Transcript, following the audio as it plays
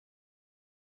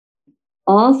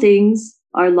All things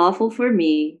are lawful for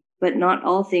me, but not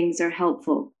all things are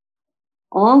helpful.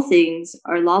 All things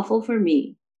are lawful for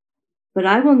me, but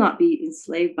I will not be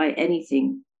enslaved by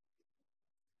anything.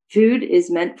 Food is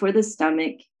meant for the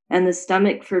stomach, and the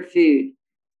stomach for food,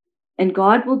 and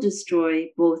God will destroy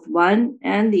both one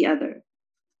and the other.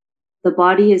 The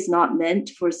body is not meant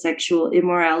for sexual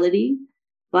immorality,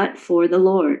 but for the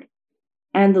Lord,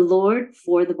 and the Lord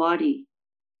for the body.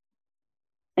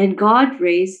 And God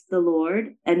raised the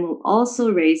Lord and will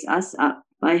also raise us up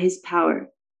by his power.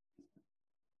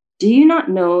 Do you not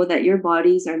know that your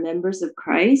bodies are members of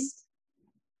Christ?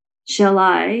 Shall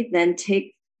I then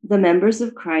take the members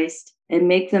of Christ and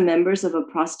make them members of a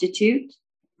prostitute?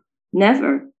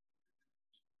 Never.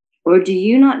 Or do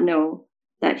you not know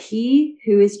that he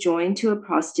who is joined to a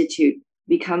prostitute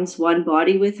becomes one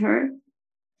body with her?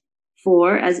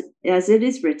 For as it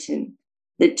is written,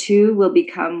 the two will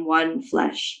become one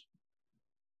flesh.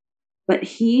 But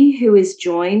he who is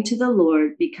joined to the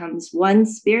Lord becomes one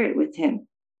spirit with him.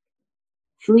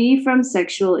 Flee from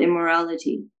sexual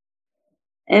immorality.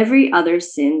 Every other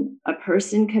sin a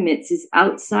person commits is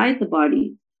outside the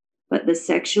body, but the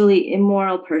sexually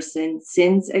immoral person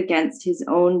sins against his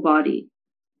own body.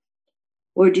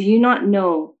 Or do you not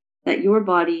know that your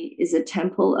body is a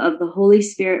temple of the Holy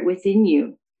Spirit within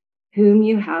you, whom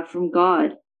you have from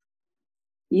God?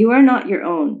 You are not your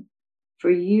own, for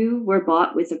you were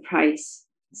bought with a price.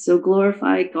 So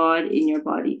glorify God in your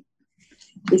body.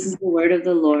 This is the word of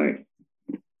the Lord.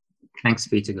 Thanks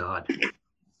be to God.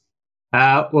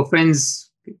 Well,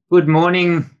 friends, good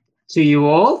morning to you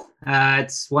all.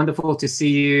 It's wonderful to see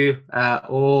you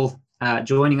all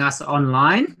joining us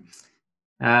online.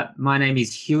 My name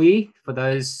is Huey, for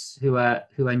those who are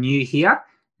new here,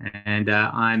 and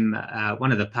I'm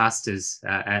one of the pastors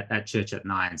at Church at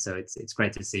Nine. So it's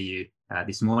great to see you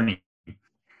this morning.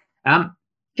 Can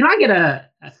I get a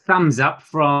thumbs up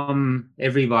from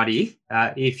everybody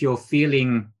if you're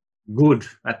feeling good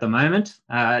at the moment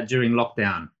during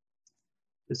lockdown?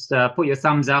 Just put your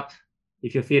thumbs up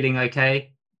if you're feeling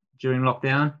okay during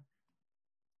lockdown.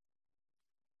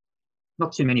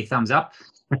 Not too many thumbs up,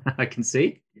 I can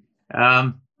see.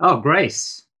 Oh,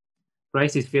 Grace.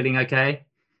 Grace is feeling okay.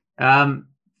 Can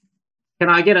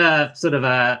I get a sort of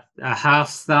a half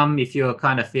thumb if you're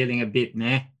kind of feeling a bit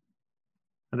meh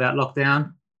about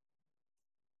lockdown?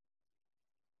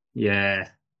 Yeah.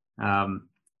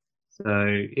 So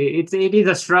it is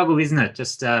a struggle, isn't it?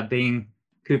 Just being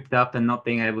cooped up and not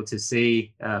being able to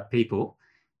see people.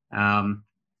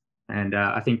 And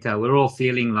I think we're all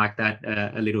feeling like that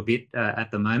a little bit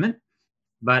at the moment.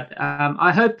 But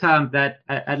I hope that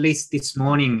at least this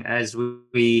morning, as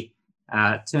we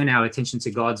turn our attention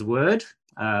to God's word,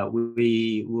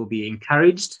 we will be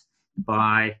encouraged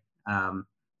by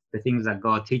the things that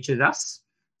God teaches us,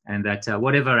 and that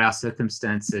whatever our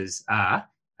circumstances are,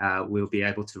 we'll be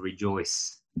able to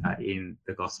rejoice in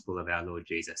the gospel of our Lord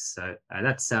Jesus. So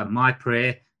that's my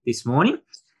prayer this morning.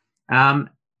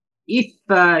 If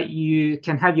you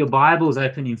can have your Bibles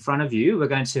open in front of you, we're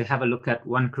going to have a look at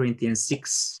 1 Corinthians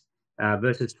 6,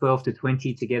 verses 12 to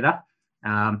 20 together.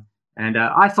 And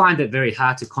I find it very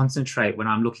hard to concentrate when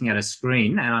I'm looking at a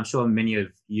screen, and I'm sure many of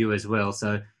you as well.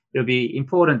 So it'll be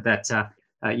important that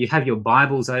you have your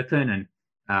Bibles open and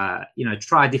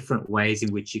try different ways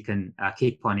in which you can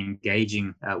keep on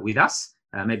engaging with us.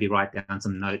 Maybe write down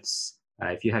some notes.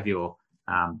 If you have your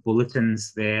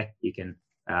bulletins there, you can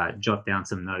jot down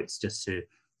some notes just to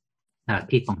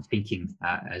keep on thinking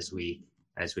as we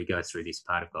go through this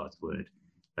part of God's word.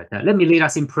 But let me lead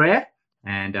us in prayer,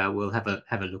 and we'll have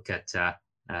a look at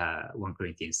 1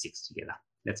 Corinthians 6 together.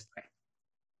 Let's pray.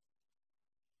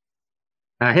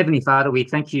 Heavenly Father, we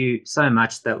thank you so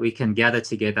much that we can gather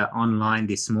together online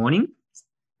this morning.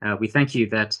 We thank you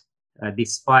that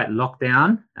despite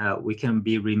lockdown, we can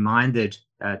be reminded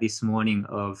this morning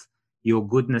of your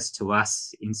goodness to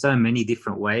us in so many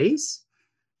different ways.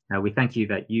 We thank you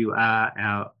that you are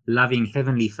our loving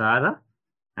Heavenly Father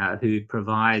who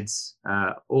provides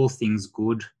all things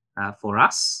good for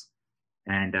us.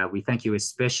 And we thank you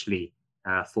especially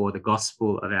for the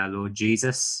gospel of our Lord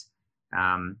Jesus,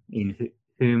 in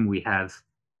whom we have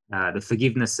the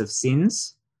forgiveness of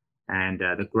sins and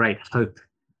the great hope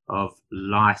of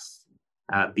life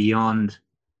beyond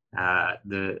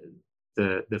the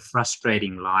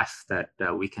frustrating life that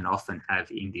we can often have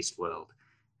in this world.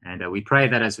 And we pray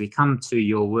that as we come to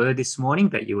your word this morning,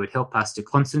 that you would help us to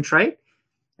concentrate.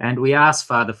 And we ask,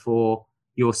 Father, for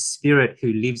your Spirit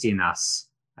who lives in us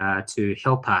to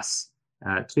help us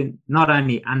to not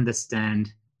only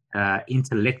understand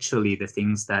intellectually the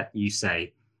things that you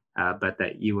say, but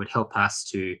that you would help us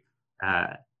to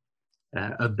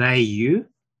obey you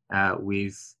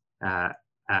with our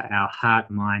heart,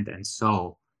 mind, and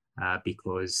soul,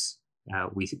 because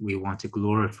we want to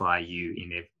glorify you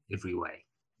in every way.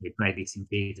 We pray this in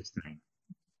Jesus' name.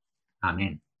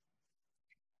 Amen.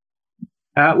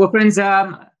 Well, friends,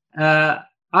 I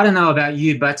don't know about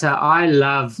you, but I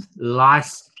love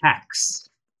life hacks.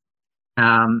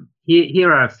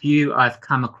 Here are a few I've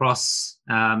come across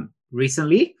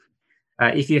recently.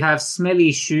 If you have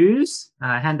smelly shoes,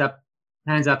 hands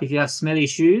up if you have smelly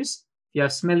shoes. If you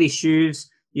have smelly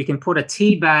shoes, you can put a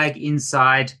tea bag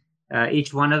inside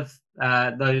each one of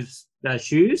those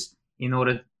shoes in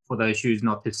order for those shoes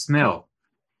not to smell.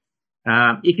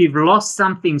 If you've lost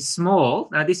something small,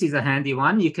 this is a handy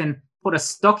one. You can put a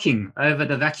stocking over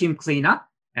the vacuum cleaner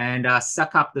and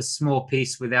suck up the small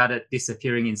piece without it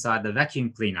disappearing inside the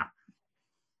vacuum cleaner.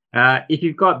 If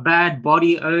you've got bad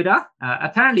body odor,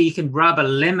 apparently you can rub a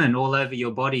lemon all over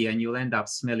your body and you'll end up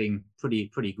smelling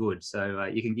pretty good. So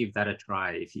you can give that a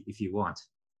try if you want.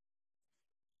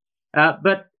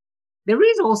 But there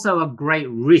is also a great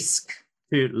risk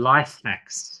to life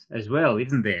hacks as well,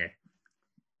 isn't there?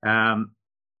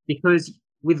 Because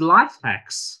with life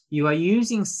hacks, you are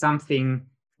using something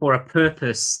for a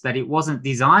purpose that it wasn't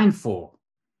designed for.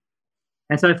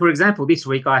 And so, for example, this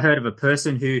week I heard of a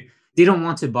person who didn't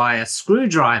want to buy a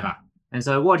screwdriver. And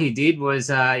so what he did was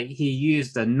he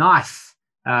used a knife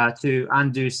to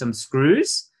undo some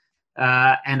screws.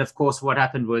 And of course, what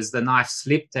happened was the knife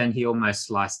slipped and he almost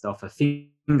sliced off a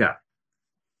finger.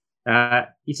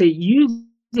 You see,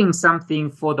 using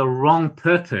something for the wrong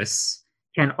purpose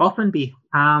can often be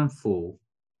harmful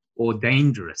or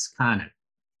dangerous, can't it?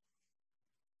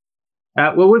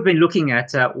 Well, we've been looking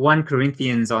at 1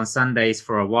 Corinthians on Sundays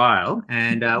for a while,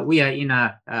 and we are in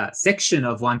a section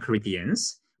of 1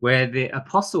 Corinthians where the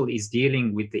apostle is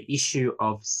dealing with the issue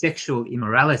of sexual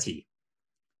immorality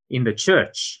in the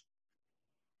church.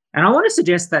 And I want to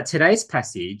suggest that today's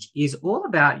passage is all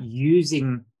about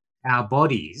using our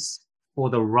bodies for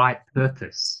the right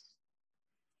purpose.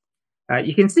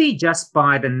 You can see just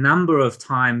by the number of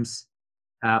times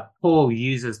Paul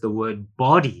uses the word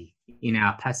body in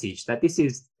our passage that this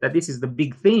is the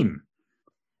big theme.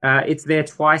 It's there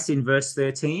twice in verse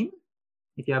 13.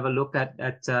 If you have a look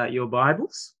at your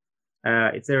Bibles,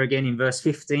 it's there again in verse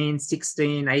 15,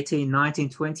 16, 18, 19,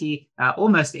 20.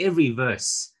 Almost every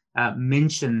verse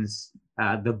mentions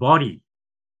the body.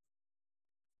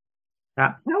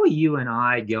 How are you and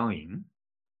I going,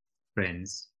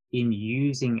 friends, in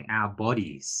using our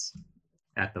bodies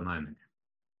at the moment?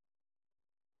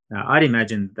 Now, I'd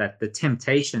imagine that the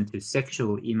temptation to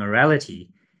sexual immorality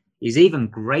is even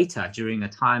greater during a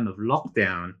time of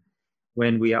lockdown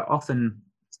when we are often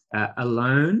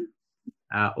alone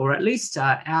or at least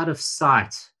out of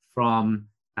sight from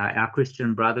our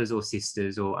Christian brothers or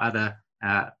sisters or other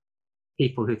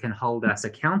people who can hold us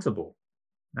accountable.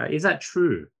 Is that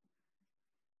true?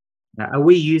 Are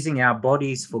we using our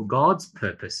bodies for God's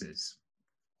purposes,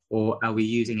 or are we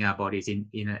using our bodies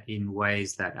in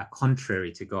ways that are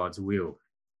contrary to God's will?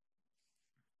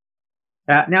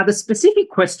 Now, the specific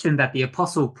question that the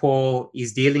Apostle Paul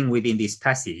is dealing with in this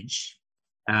passage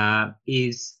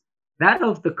is that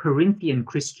of the Corinthian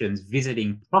Christians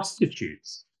visiting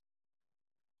prostitutes.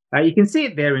 You can see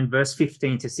it there in verse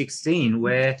 15 to 16,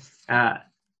 where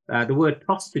the word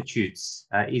prostitutes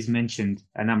is mentioned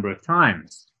a number of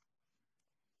times.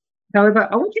 However,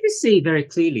 I want you to see very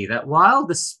clearly that while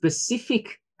the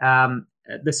specific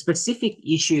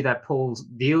issue that Paul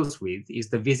deals with is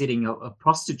the visiting of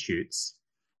prostitutes,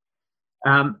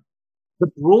 the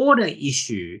broader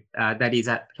issue that is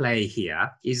at play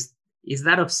here is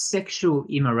that of sexual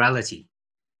immorality,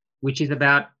 which is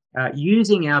about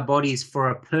using our bodies for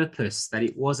a purpose that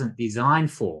it wasn't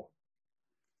designed for.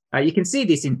 You can see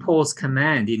this in Paul's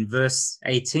command in verse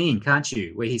 18, can't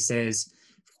you, where he says,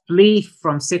 flee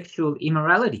from sexual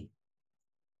immorality.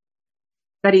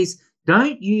 That is,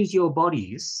 don't use your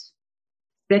bodies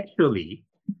sexually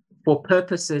for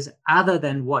purposes other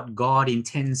than what God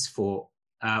intends for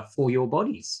your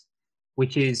bodies,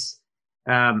 which is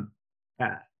sex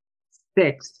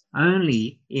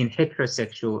only in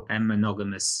heterosexual and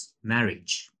monogamous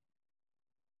marriage.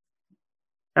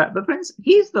 But friends,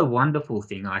 here's the wonderful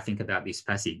thing I think about this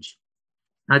passage.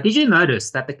 Now, did you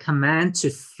notice that the command to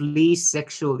flee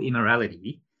sexual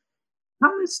immorality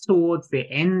comes towards the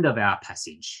end of our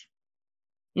passage?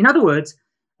 In other words,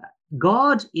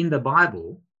 God in the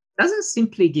Bible doesn't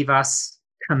simply give us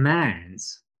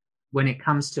commands when it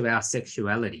comes to our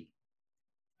sexuality.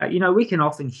 We can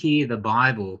often hear the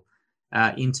Bible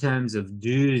in terms of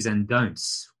do's and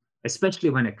don'ts, especially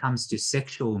when it comes to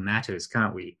sexual matters,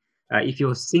 can't we? If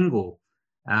you're single,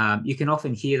 you can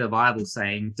often hear the Bible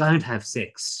saying, don't have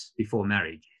sex before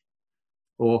marriage.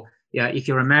 Or if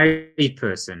you're a married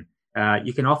person,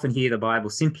 you can often hear the Bible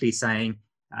simply saying,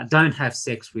 don't have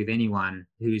sex with anyone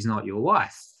who is not your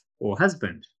wife or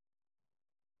husband.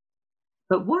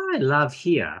 But what I love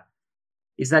here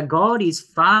is that God is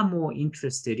far more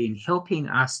interested in helping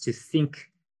us to think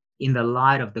in the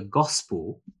light of the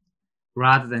gospel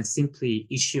rather than simply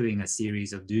issuing a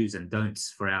series of do's and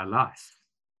don'ts for our life.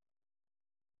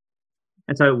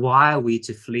 And so why are we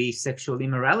to flee sexual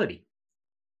immorality?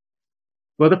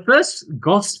 Well, the first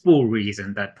gospel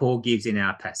reason that Paul gives in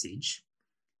our passage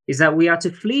is that we are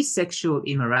to flee sexual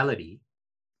immorality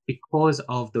because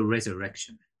of the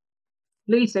resurrection.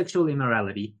 Flee sexual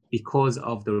immorality because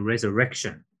of the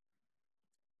resurrection.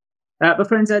 But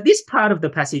friends, this part of the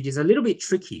passage is a little bit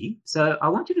tricky, so I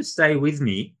want you to stay with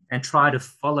me and try to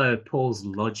follow Paul's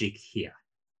logic here.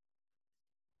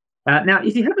 Now,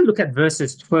 if you have a look at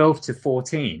verses 12 to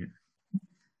 14,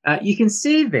 you can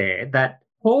see there that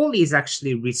Paul is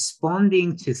actually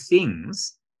responding to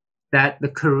things that the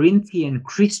Corinthian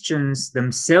Christians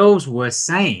themselves were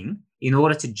saying in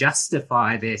order to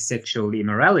justify their sexual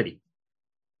immorality.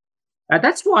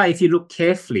 That's why if you look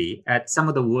carefully at some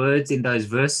of the words in those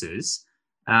verses,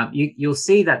 you'll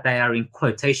see that they are in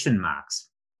quotation marks.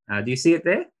 Do you see it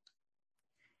there?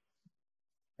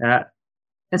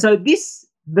 And so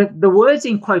the words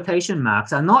in quotation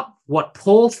marks are not what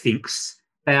Paul thinks,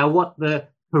 they are what the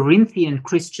Corinthian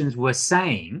Christians were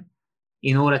saying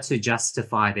in order to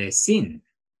justify their sin.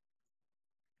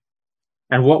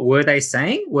 And what were they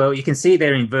saying? Well, you can see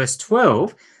there in verse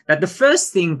 12 that the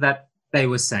first thing that they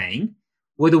were saying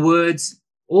were the words,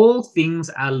 all things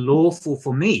are lawful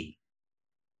for me.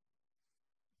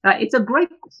 It's a great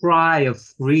cry of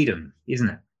freedom,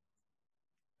 isn't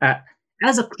it?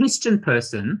 As a Christian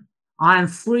person, I am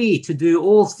free to do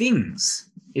all things,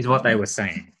 is what they were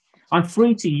saying. I'm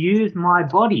free to use my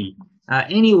body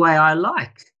any way I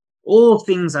like. All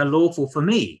things are lawful for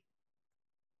me.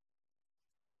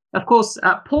 Of course,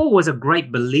 Paul was a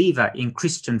great believer in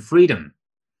Christian freedom.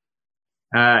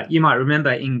 You might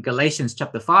remember in Galatians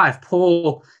chapter 5,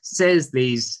 Paul says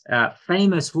these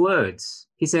famous words.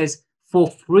 He says, for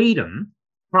freedom,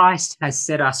 Christ has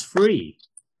set us free.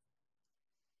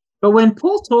 But when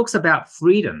Paul talks about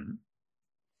freedom,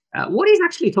 what he's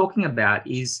actually talking about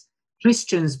is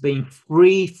Christians being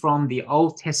free from the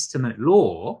Old Testament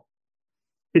law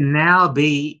to now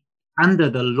be under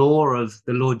the law of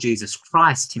the Lord Jesus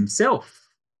Christ himself.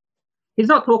 He's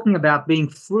not talking about being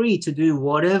free to do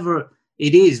whatever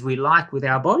it is we like with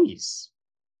our bodies.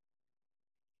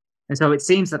 And so it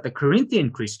seems that the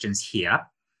Corinthian Christians here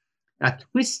are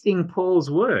twisting Paul's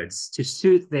words to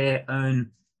suit their own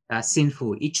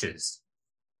sinful itches.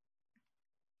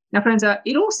 Now, friends,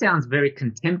 it all sounds very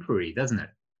contemporary, doesn't it?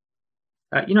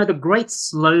 The great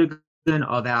slogan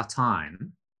of our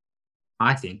time,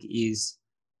 I think, is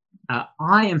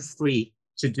I am free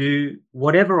to do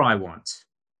whatever I want,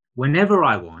 whenever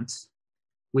I want,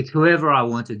 with whoever I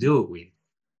want to do it with.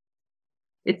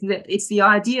 It's the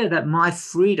idea that my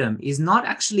freedom is not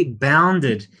actually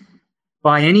bounded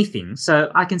by anything,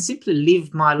 so I can simply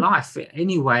live my life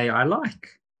any way I like,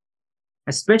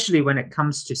 especially when it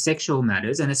comes to sexual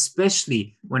matters and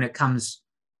especially when it comes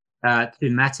to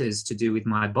matters to do with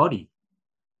my body.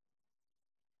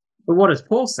 But what does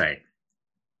Paul say?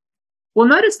 Well,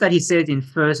 notice that he says in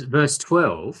verse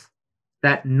 12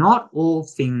 that not all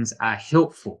things are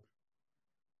helpful.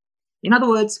 In other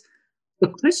words, the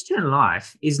Christian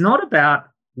life is not about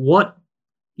what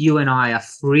you and I are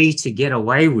free to get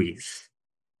away with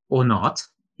or not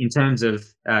in terms of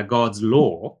God's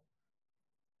law.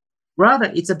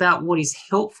 Rather, it's about what is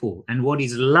helpful and what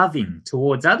is loving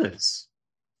towards others.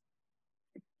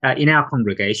 In our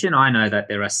congregation, I know that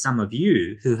there are some of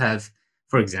you who have,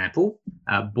 for example,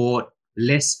 bought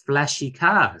less flashy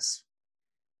cars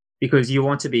because you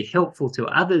want to be helpful to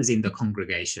others in the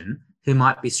congregation who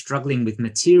might be struggling with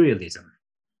materialism.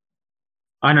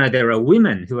 I know there are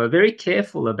women who are very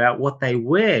careful about what they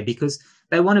wear because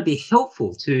they want to be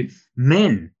helpful to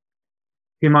men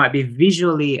who might be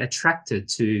visually attracted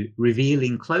to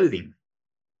revealing clothing.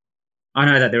 I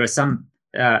know that there are some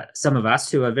of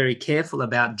us who are very careful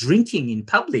about drinking in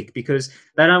public because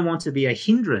they don't want to be a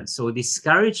hindrance or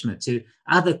discouragement to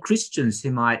other Christians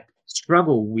who might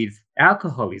struggle with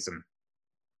alcoholism.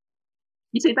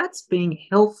 You see, that's being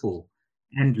helpful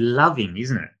and loving,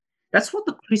 isn't it? That's what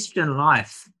the Christian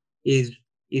life is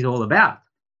all about.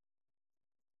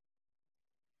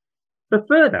 But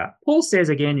further, Paul says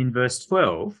again in verse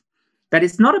 12 that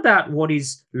it's not about what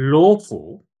is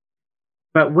lawful,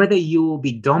 but whether you will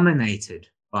be dominated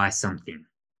by something.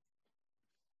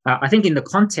 I think in the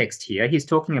context here, he's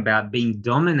talking about being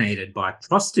dominated by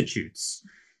prostitutes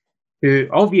who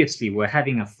obviously were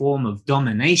having a form of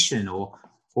domination or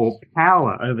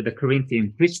power over the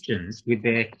Corinthian Christians with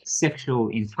their sexual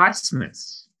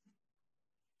enticements.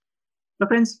 So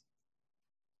friends,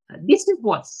 this is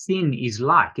what sin is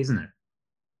like, isn't it?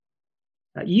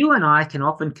 You and I can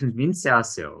often convince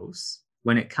ourselves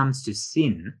when it comes to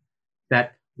sin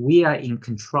that we are in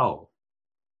control.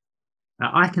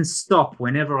 I can stop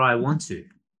whenever I want to.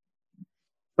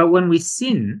 But when we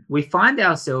sin, we find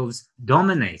ourselves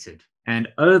dominated and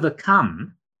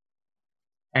overcome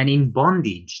and in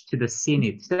bondage to the sin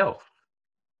itself.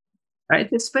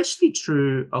 It's especially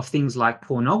true of things like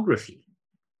pornography.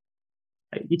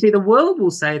 You see, the world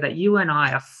will say that you and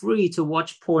I are free to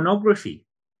watch pornography.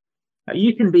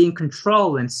 You can be in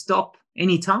control and stop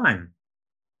anytime.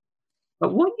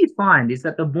 But what you find is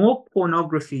that the more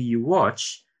pornography you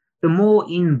watch, the more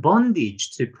in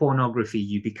bondage to pornography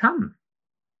you become.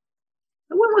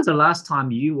 When was the last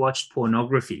time you watched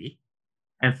pornography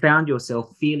and found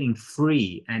yourself feeling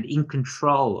free and in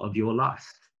control of your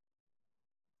life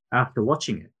after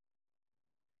watching it?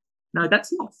 No,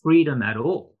 that's not freedom at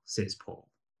all, says Paul.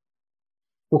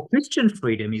 For Christian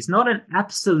freedom is not an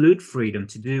absolute freedom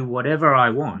to do whatever I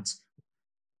want.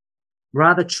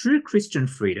 Rather, true Christian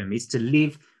freedom is to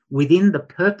live within the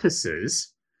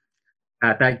purposes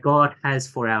that God has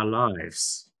for our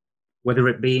lives, whether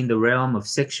it be in the realm of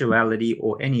sexuality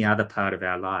or any other part of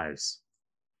our lives.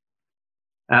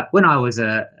 When I was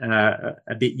a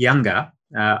bit younger,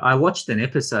 I watched an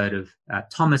episode of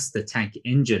Thomas the Tank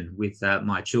Engine with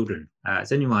my children.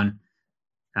 Is anyone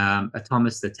a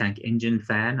Thomas the Tank Engine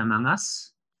fan among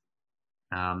us?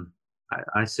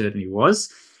 I certainly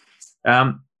was.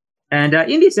 And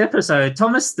in this episode,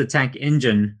 Thomas the Tank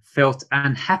Engine felt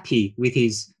unhappy with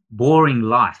his boring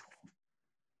life.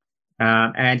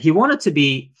 And he wanted to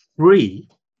be free.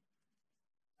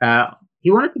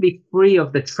 He wanted to be free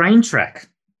of the train track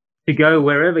to go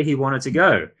wherever he wanted to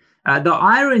go. The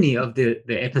irony of the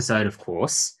episode, of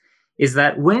course, is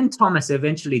that when Thomas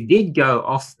eventually did go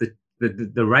off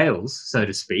the rails, so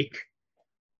to speak,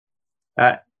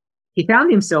 he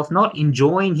found himself not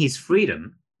enjoying his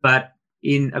freedom, but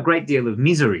in a great deal of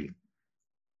misery.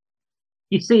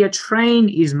 You see, a train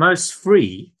is most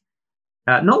free,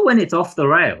 not when it's off the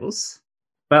rails,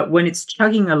 but when it's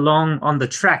chugging along on the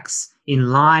tracks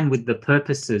in line with the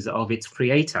purposes of its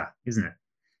creator, isn't it?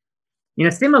 In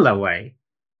a similar way,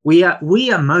 we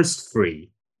are most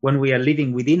free when we are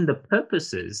living within the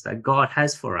purposes that God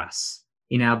has for us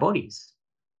in our bodies.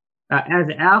 As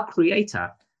our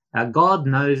creator, God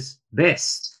knows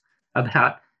best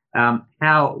about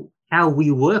how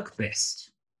we work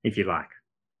best, if you like.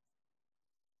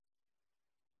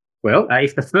 Well,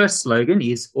 if the first slogan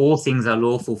is all things are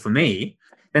lawful for me,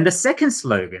 then the second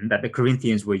slogan that the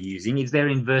Corinthians were using is there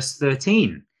in verse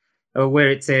 13, where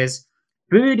it says,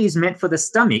 food is meant for the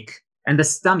stomach and the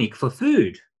stomach for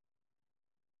food.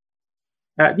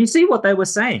 Do you see what they were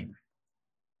saying?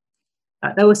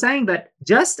 They were saying that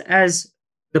just as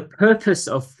the purpose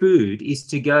of food is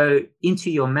to go into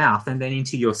your mouth and then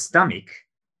into your stomach,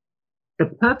 the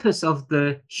purpose of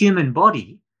the human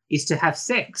body is to have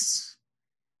sex.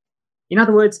 In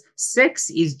other words, sex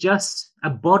is just a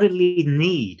bodily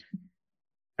need,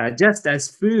 just as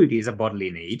food is a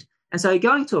bodily need. And so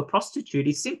going to a prostitute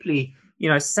is simply,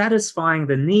 satisfying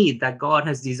the need that God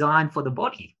has designed for the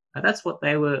body. That's what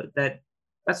they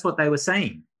were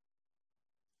saying.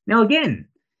 Now, again,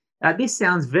 this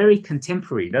sounds very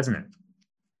contemporary, doesn't it?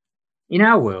 In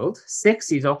our world,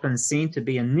 sex is often seen to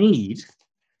be a need.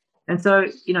 And so,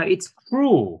 it's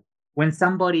cruel when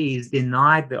somebody is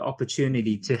denied the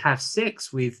opportunity to have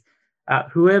sex with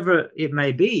whoever it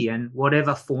may be and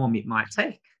whatever form it might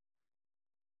take.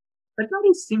 But that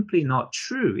is simply not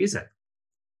true, is it?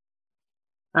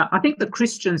 I think the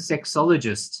Christian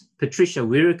sexologist Patricia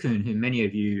Wirikun, who many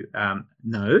of you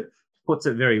know, puts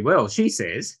it very well. She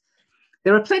says,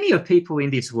 there are plenty of people in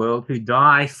this world who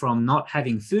die from not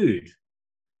having food,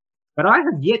 but I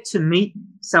have yet to meet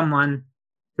someone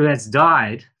who has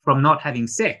died from not having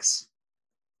sex.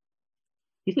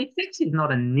 You see, sex is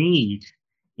not a need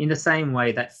in the same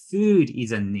way that food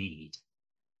is a need.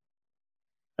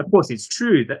 Of course, it's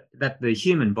true that the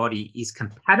human body is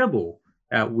compatible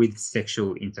with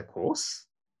sexual intercourse,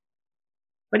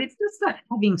 but it's just that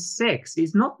having sex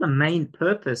is not the main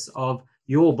purpose of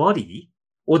your body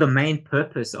or the main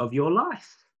purpose of your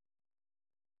life.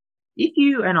 If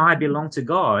you and I belong to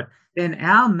God, then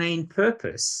our main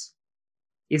purpose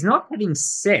is not having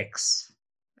sex,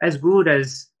 as good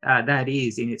as that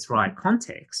is in its right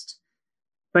context,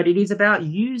 but it is about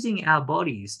using our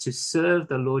bodies to serve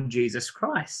the Lord Jesus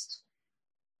Christ.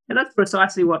 And that's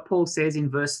precisely what Paul says in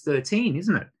verse 13,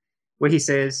 isn't it? Where he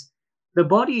says, the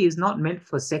body is not meant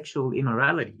for sexual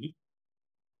immorality,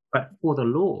 but for the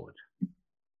Lord,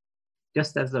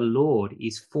 just as the Lord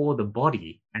is for the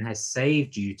body and has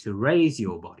saved you to raise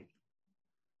your body.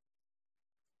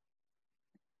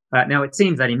 Now, it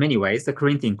seems that in many ways, the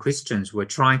Corinthian Christians were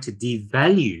trying to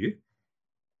devalue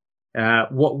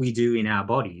what we do in our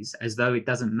bodies as though it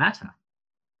doesn't matter.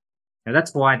 Now,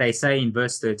 that's why they say in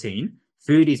verse 13,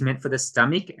 food is meant for the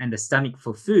stomach and the stomach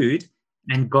for food,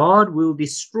 and God will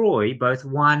destroy both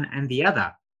one and the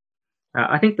other.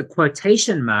 I think the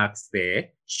quotation marks there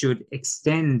should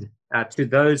extend to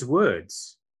those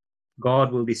words.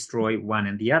 God will destroy one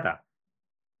and the other.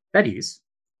 That is,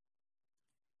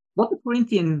 what the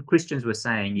Corinthian Christians were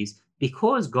saying is,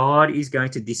 because God is going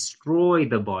to destroy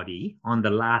the body on the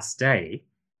last day,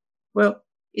 well,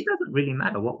 it doesn't really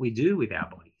matter what we do with our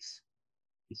bodies,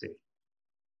 you see.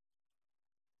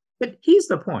 But here's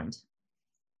the point.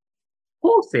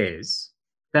 Paul says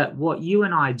that what you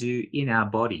and I do in our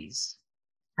bodies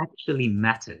actually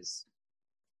matters.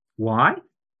 Why?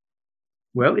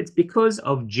 Well, it's because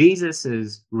of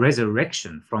Jesus's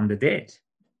resurrection from the dead.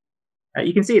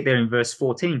 You can see it there in verse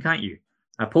 14, can't you?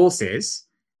 Paul says,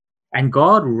 and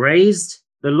God raised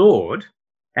the Lord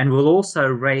and will also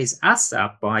raise us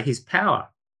up by his power.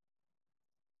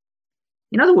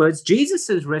 In other words,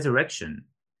 Jesus's resurrection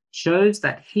shows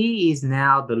that he is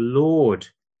now the Lord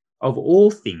of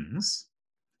all things,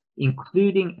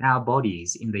 including our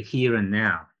bodies in the here and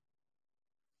now.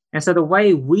 And so the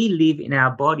way we live in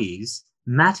our bodies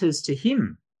matters to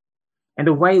him. And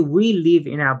the way we live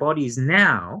in our bodies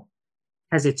now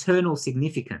has eternal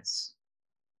significance,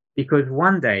 because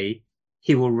one day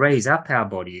he will raise up our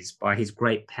bodies by his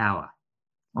great power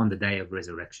on the day of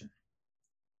resurrection.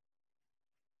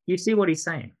 You see what he's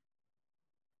saying?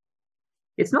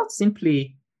 It's not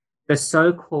simply the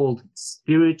so-called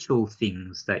spiritual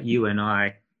things that you and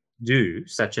I do,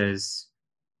 such as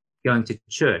going to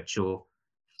church or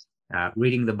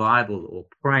reading the Bible or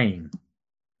praying,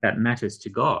 that matters to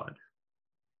God.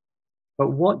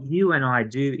 But what you and I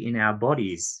do in our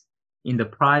bodies, in the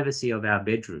privacy of our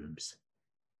bedrooms,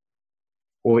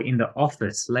 or in the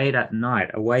office late at night,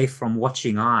 away from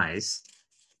watching eyes,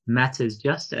 matters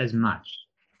just as much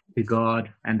to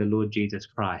God and the Lord Jesus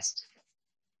Christ.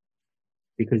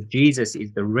 Because Jesus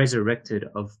is the resurrected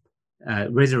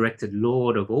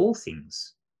Lord of all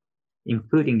things,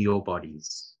 including your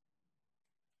bodies.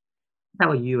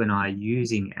 How are you and I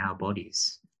using our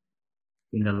bodies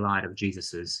in the light of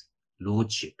Jesus's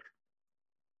lordship?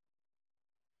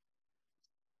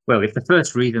 Well, if the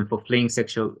first reason for fleeing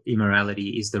sexual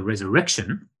immorality is the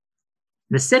resurrection,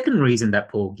 the second reason that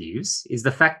Paul gives is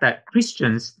the fact that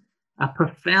Christians are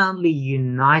profoundly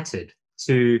united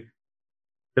to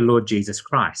the Lord Jesus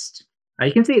Christ.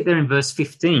 You can see it there in verse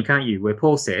 15, can't you, where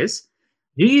Paul says,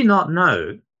 do you not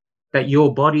know that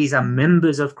your bodies are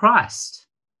members of Christ?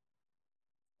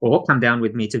 Or come down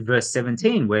with me to verse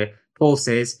 17, where Paul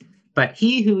says, but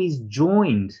he who is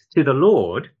joined to the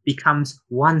Lord becomes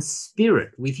one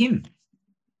spirit with him.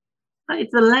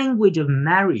 It's the language of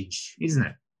marriage, isn't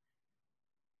it?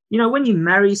 You know, when you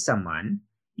marry someone,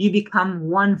 you become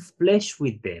one flesh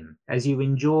with them as you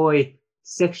enjoy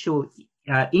sexual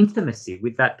intimacy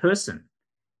with that person.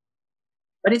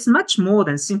 But it's much more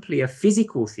than simply a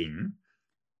physical thing,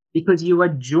 because you are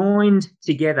joined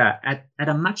together at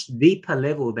a much deeper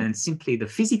level than simply the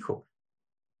physical.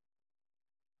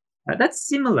 That's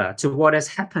similar to what has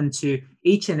happened to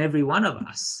each and every one of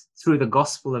us through the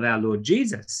gospel of our Lord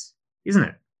Jesus, isn't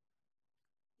it?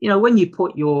 You know, when you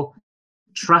put your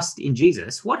trust in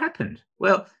Jesus, what happened?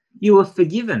 Well, you were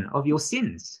forgiven of your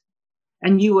sins,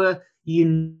 and you were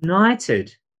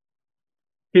united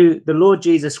to the Lord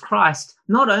Jesus Christ,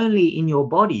 not only in your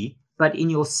body, but in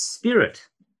your spirit,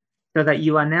 so that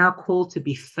you are now called to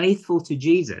be faithful to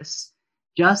Jesus,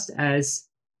 just as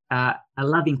a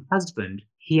loving husband,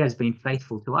 he has been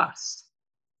faithful to us.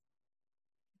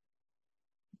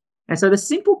 And so the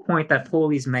simple point that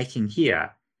Paul is making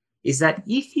here is that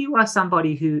if you are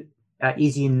somebody who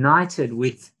is united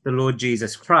with the Lord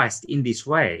Jesus Christ in this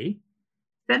way,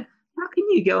 then how can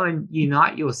you go and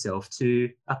unite yourself to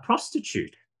a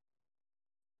prostitute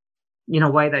in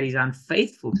a way that is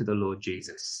unfaithful to the Lord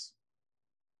Jesus?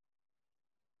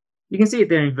 You can see it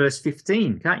there in verse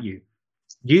 15, can't you?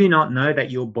 Do you not know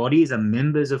that your bodies are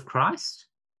members of Christ?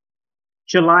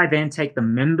 Shall I then take the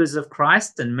members of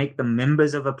Christ and make them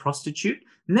members of a prostitute?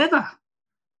 Never.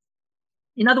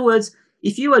 In other words,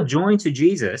 if you are joined to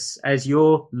Jesus as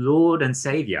your Lord and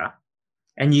Savior,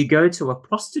 and you go to a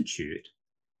prostitute,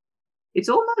 it's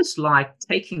almost like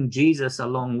taking Jesus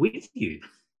along with you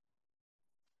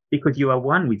because you are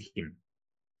one with him.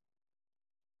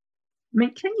 I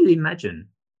mean, can you imagine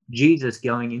Jesus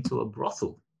going into a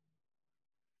brothel?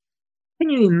 Can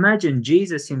you imagine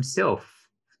Jesus himself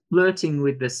flirting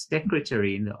with the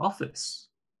secretary in the office?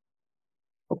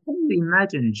 Or can you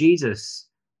imagine Jesus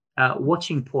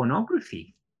watching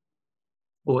pornography?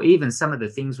 Or even some of the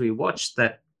things we watch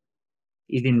that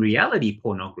is in reality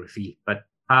pornography, but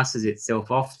passes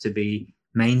itself off to be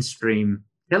mainstream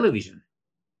television.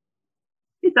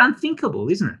 It's unthinkable,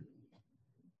 isn't it?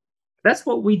 That's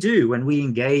what we do when we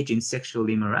engage in sexual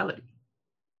immorality.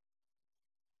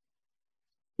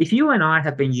 If you and I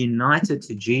have been united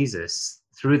to Jesus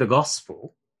through the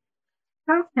gospel,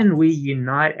 how can we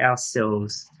unite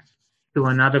ourselves to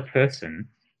another person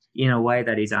in a way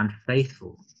that is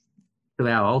unfaithful to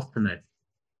our ultimate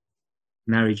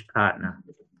marriage partner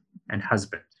and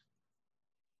husband?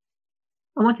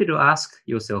 I want you to ask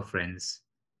yourself, friends,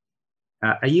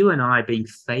 are you and I being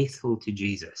faithful to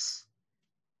Jesus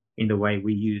in the way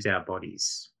we use our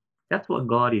bodies? That's what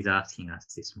God is asking us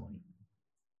this morning.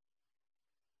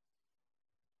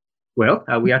 Well,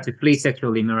 we are to flee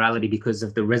sexual immorality because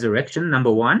of the resurrection,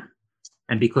 number one,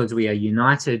 and because we are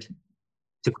united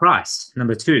to Christ,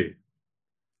 number two.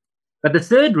 But the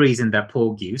third reason that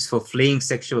Paul gives for fleeing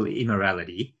sexual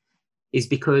immorality is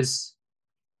because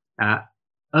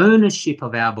ownership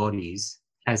of our bodies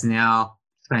has now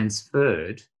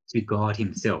transferred to God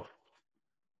himself.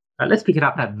 Let's pick it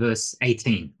up at verse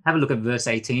 18. Have a look at verse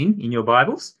 18 in your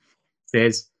Bibles.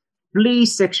 It says, flee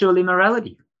sexual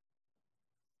immorality.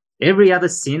 Every other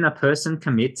sin a person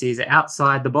commits is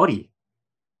outside the body,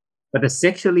 but the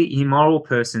sexually immoral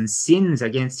person sins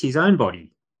against his own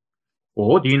body.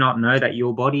 Or do you not know that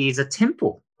your body is a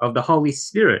temple of the Holy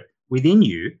Spirit within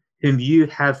you, whom you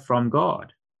have from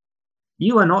God?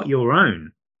 You are not your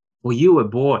own, for you were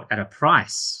bought at a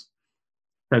price.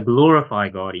 So glorify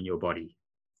God in your body.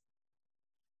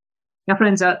 Now,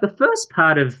 friends, the first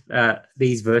part of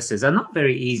these verses are not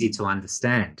very easy to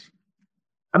understand.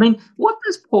 I mean, what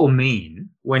does Paul mean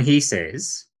when he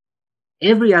says,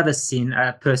 every other sin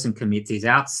a person commits is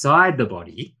outside the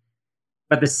body,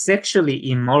 but the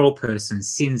sexually immoral person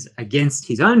sins against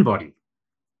his own body?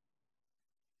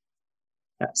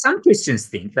 Some Christians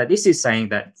think that this is saying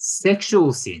that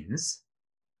sexual sins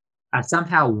are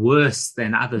somehow worse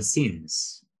than other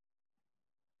sins.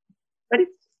 But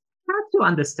it's hard to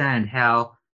understand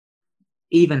how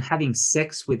even having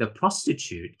sex with a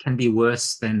prostitute can be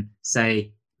worse than,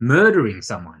 say, murdering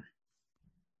someone.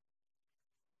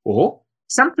 Or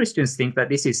some Christians think that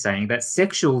this is saying that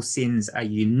sexual sins are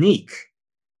unique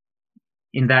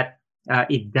in that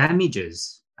it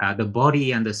damages the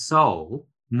body and the soul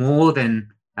more than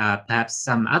perhaps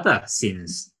some other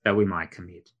sins that we might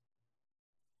commit.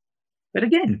 But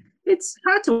again, it's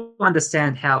hard to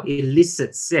understand how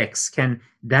illicit sex can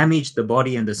damage the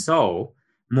body and the soul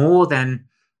more than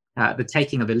the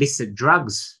taking of illicit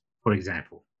drugs, for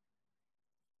example.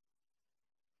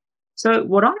 So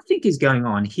what I think is going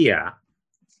on here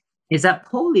is that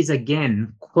Paul is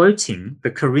again quoting the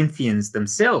Corinthians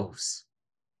themselves.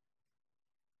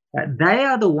 They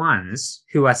are the ones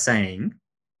who are saying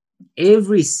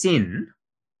every sin,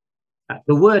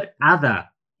 the word other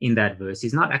in that verse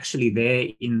is not actually there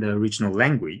in the original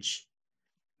language.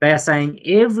 They are saying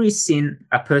every sin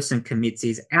a person commits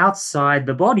is outside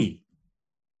the body.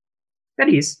 That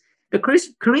is, the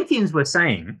Corinthians were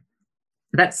saying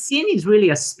that sin is really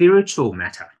a spiritual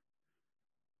matter.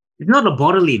 It's not a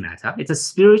bodily matter, it's a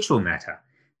spiritual matter.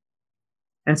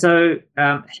 And so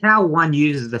how one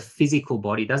uses the physical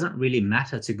body doesn't really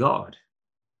matter to God.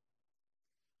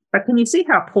 But can you see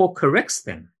how Paul corrects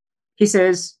them? He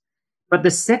says, but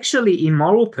the sexually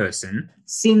immoral person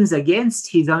sins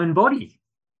against his own body.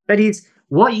 That is,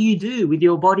 what you do with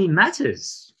your body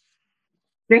matters.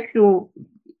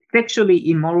 Sexually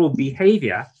immoral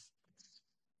behavior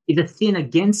is a sin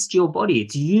against your body.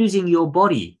 It's using your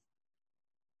body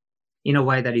in a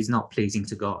way that is not pleasing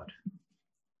to God.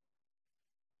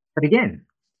 But again,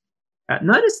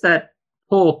 notice that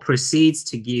Paul proceeds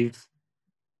to give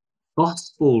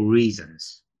gospel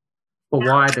reasons for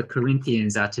why the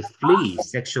Corinthians are to flee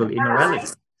sexual immorality.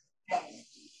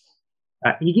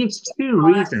 He gives two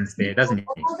reasons there, doesn't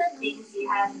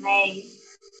he?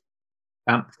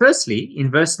 Firstly, in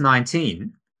verse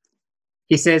 19,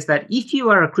 he says that if you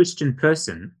are a Christian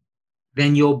person,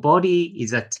 then your body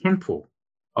is a temple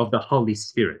of the Holy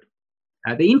Spirit.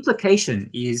 The implication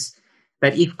is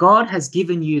that if God has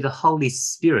given you the Holy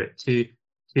Spirit to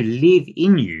live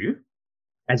in you,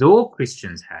 as all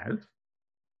Christians have,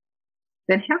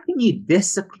 then how can you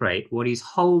desecrate what is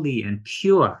holy and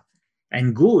pure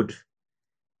and good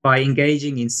by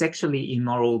engaging in sexually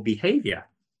immoral behavior,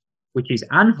 which is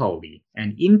unholy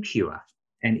and impure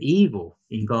and evil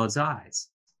in God's eyes?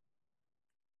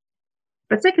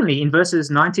 But secondly, in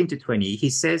verses 19 to 20, he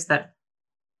says that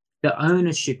the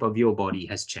ownership of your body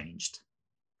has changed.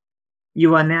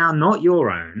 You are now not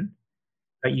your own,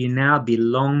 but you now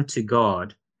belong to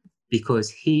God because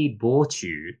he bought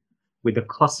you with the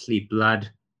costly blood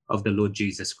of the Lord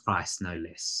Jesus Christ, no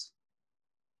less.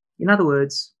 In other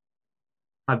words,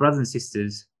 my brothers and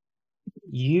sisters,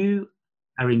 you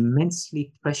are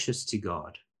immensely precious to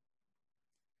God.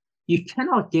 You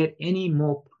cannot get any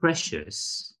more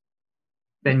precious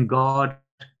than God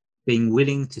being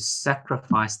willing to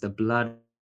sacrifice the blood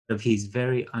of his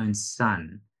very own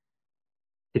Son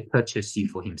to purchase you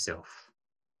for himself.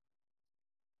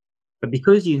 But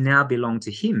because you now belong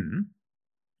to him,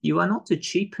 you are not to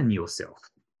cheapen yourself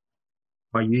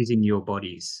by using your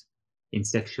bodies in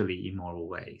sexually immoral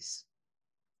ways.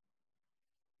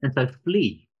 And so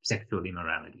flee sexual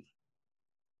immorality.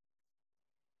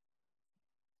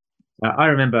 I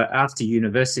remember after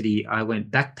university, I went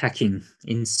backpacking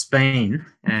in Spain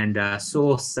and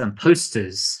saw some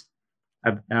posters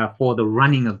for the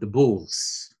running of the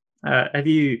bulls. Have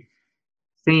you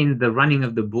seen the running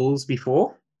of the bulls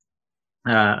before?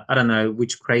 I don't know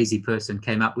which crazy person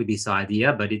came up with this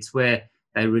idea, but it's where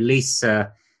they release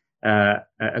a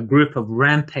group of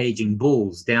rampaging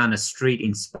bulls down a street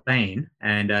in Spain,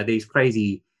 and these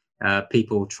crazy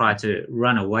people try to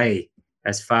run away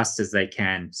as fast as they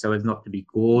can so as not to be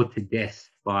gored to death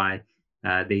by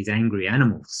these angry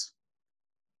animals.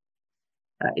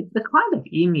 It's the kind of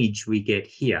image we get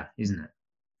here, isn't it?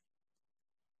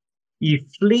 You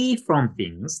flee from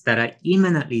things that are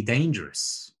imminently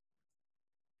dangerous.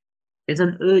 There's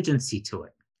an urgency to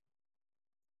it.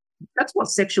 That's what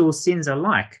sexual sins are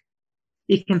like.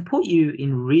 It can put you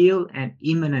in real and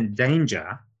imminent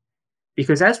danger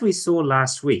because, as we saw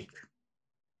last week,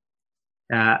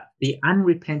 the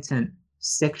unrepentant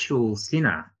sexual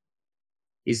sinner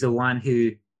is the one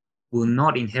who will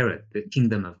not inherit the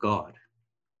kingdom of God.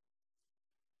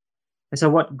 And so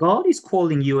what God is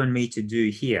calling you and me to do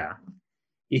here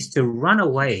is to run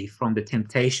away from the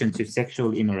temptation to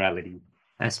sexual immorality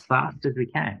as fast as we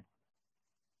can.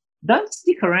 Don't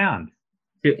stick around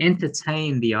to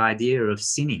entertain the idea of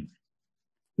sinning.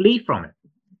 Flee from it.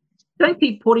 Don't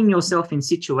keep putting yourself in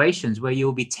situations where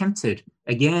you'll be tempted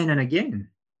again and again.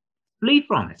 Flee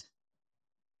from it.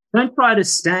 Don't try to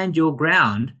stand your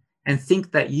ground and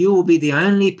think that you will be the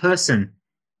only person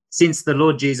since the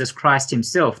Lord Jesus Christ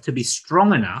himself to be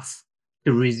strong enough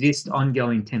to resist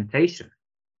ongoing temptation.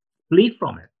 Flee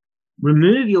from it.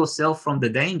 Remove yourself from the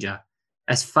danger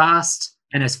as fast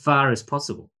and as far as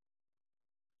possible.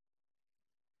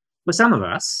 For some of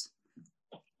us,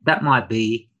 that might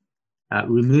be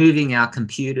removing our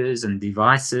computers and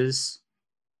devices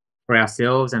for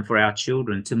ourselves and for our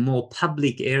children to more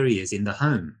public areas in the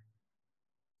home.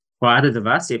 For others of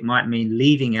us, it might mean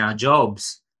leaving our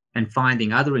jobs and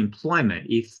finding other employment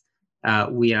if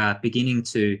we are beginning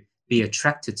to be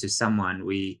attracted to someone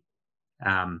we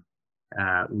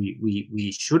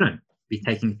shouldn't be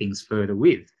taking things further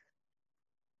with.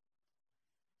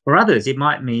 For others, it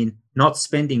might mean not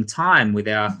spending time with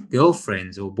our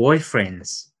girlfriends or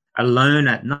boyfriends alone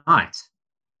at night,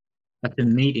 but to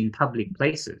meet in public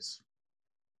places.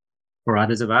 For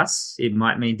others of us, it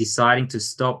might mean deciding to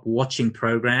stop watching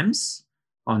programs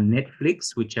on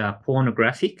Netflix which are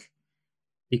pornographic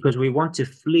because we want to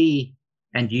flee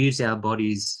and use our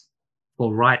bodies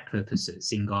for right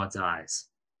purposes in God's eyes.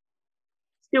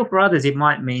 Still, for others, it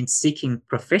might mean seeking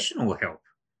professional help,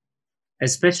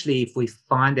 especially if we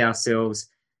find ourselves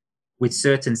with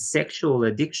certain sexual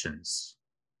addictions,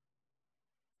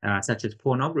 such as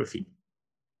pornography.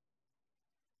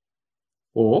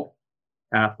 Or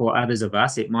for others of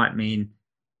us, it might mean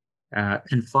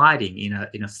confiding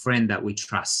in a friend that we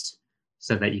trust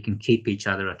so that you can keep each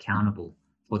other accountable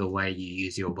for the way you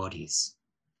use your bodies.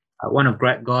 One of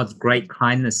God's great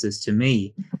kindnesses to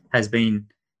me has been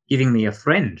giving me a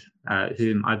friend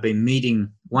whom I've been meeting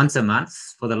once a month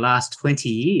for the last 20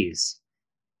 years,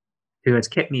 who has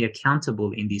kept me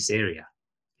accountable in this area,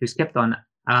 who's kept on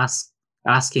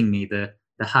asking me the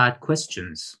hard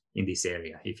questions in this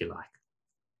area, if you like.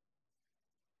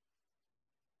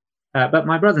 But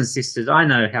my brothers and sisters, I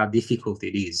know how difficult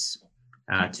it is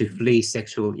to flee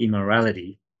sexual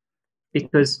immorality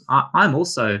because I'm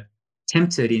also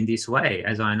tempted in this way,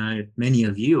 as I know many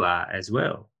of you are as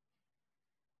well.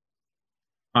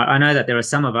 I know that there are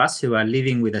some of us who are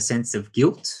living with a sense of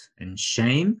guilt and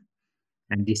shame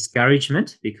and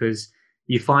discouragement because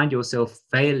you find yourself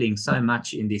failing so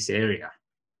much in this area.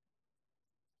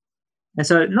 And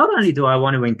so not only do I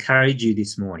want to encourage you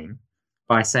this morning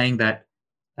by saying that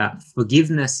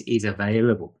forgiveness is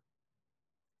available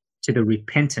to the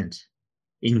repentant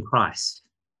in Christ,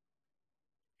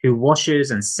 who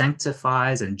washes and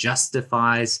sanctifies and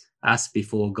justifies us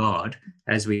before God,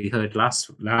 as we heard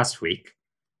last week.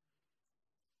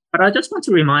 But I just want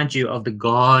to remind you of the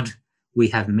God we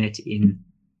have met in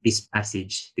this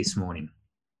passage this morning.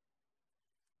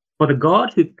 For the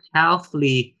God who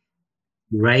powerfully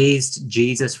raised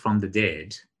Jesus from the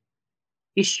dead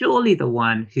is surely the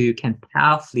one who can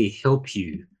powerfully help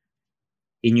you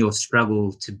in your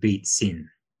struggle to beat sin.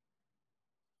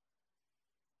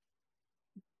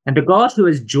 And the God who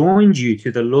has joined you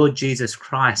to the Lord Jesus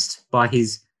Christ by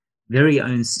his very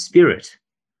own Spirit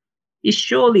is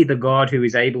surely the God who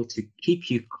is able to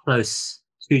keep you close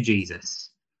to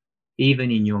Jesus, even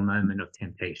in your moment of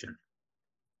temptation.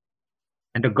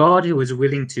 And the God who is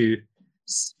willing to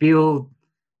spill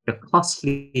the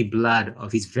costly blood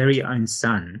of his very own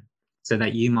Son so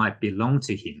that you might belong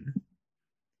to him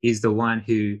is the one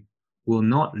who will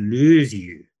not lose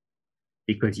you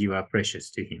because you are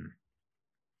precious to him.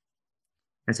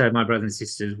 And so, my brothers and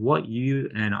sisters, what you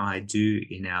and I do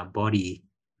in our body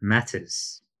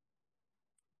matters.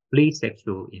 Flee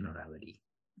sexual immorality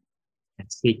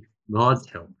and seek God's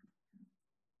help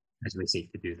as we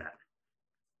seek to do that.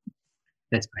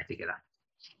 Let's pray together.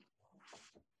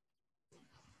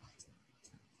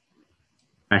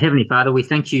 Our Heavenly Father, we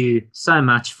thank you so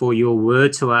much for your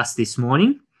word to us this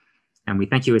morning, and we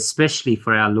thank you especially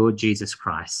for our Lord Jesus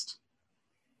Christ.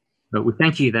 But we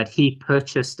thank you that he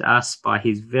purchased us by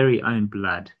his very own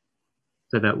blood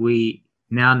so that we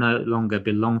now no longer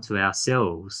belong to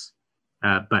ourselves,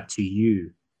 but to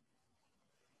you.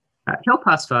 Help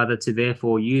us, Father, to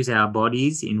therefore use our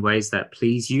bodies in ways that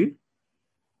please you.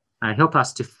 Help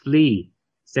us to flee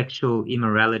sexual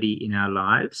immorality in our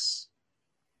lives.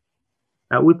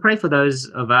 We pray for those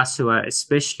of us who are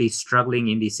especially struggling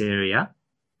in this area,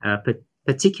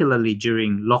 particularly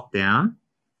during lockdown,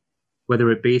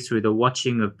 whether it be through the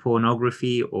watching of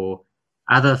pornography or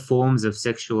other forms of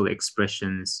sexual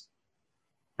expressions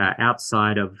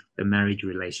outside of the marriage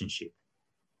relationship.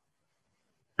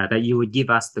 That you would give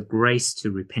us the grace to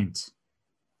repent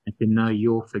and to know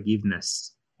your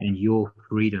forgiveness and your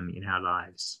freedom in our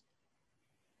lives.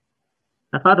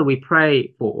 Now, Father, we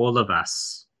pray for all of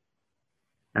us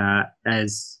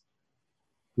as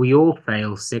we all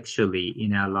fail sexually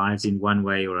in our lives in one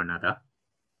way or another,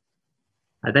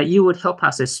 that you would help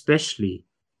us especially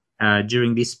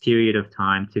during this period of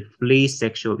time to flee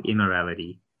sexual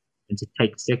immorality and to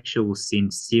take sexual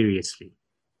sin seriously.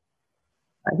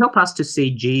 Help us to see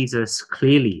Jesus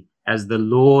clearly as the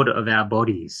Lord of our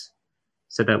bodies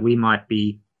so that we might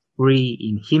be free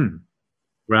in him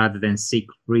rather than seek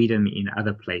freedom in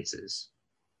other places.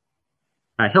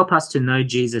 Help us to know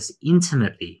Jesus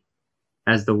intimately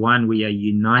as the one we are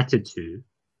united to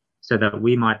so that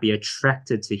we might be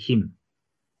attracted to him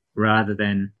rather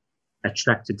than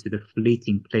attracted to the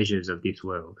fleeting pleasures of this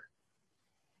world.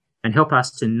 And help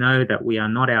us to know that we are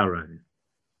not our own,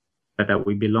 but that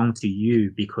we belong to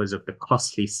you because of the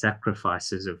costly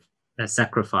sacrifice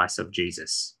of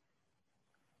Jesus.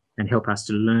 And help us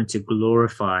to learn to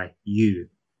glorify you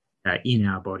in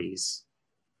our bodies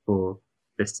for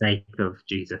the sake of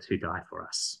Jesus who died for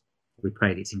us. We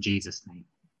pray this in Jesus' name.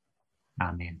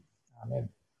 Amen. Amen.